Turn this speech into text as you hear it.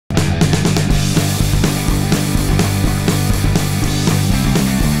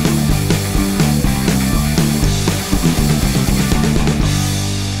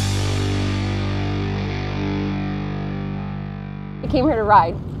came here to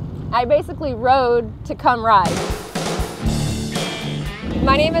ride. I basically rode to come ride.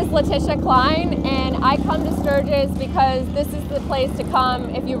 My name is Leticia Cline, and I come to Sturgis because this is the place to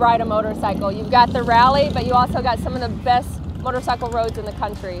come if you ride a motorcycle. You've got the rally, but you also got some of the best motorcycle roads in the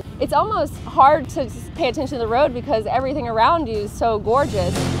country. It's almost hard to just pay attention to the road because everything around you is so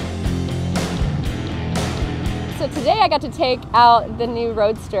gorgeous. So today I got to take out the new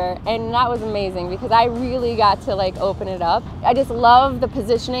Roadster, and that was amazing because I really got to like open it up. I just love the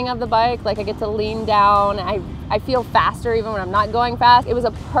positioning of the bike. Like I get to lean down. I feel faster even when I'm not going fast. It was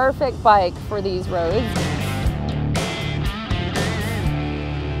a perfect bike for these roads.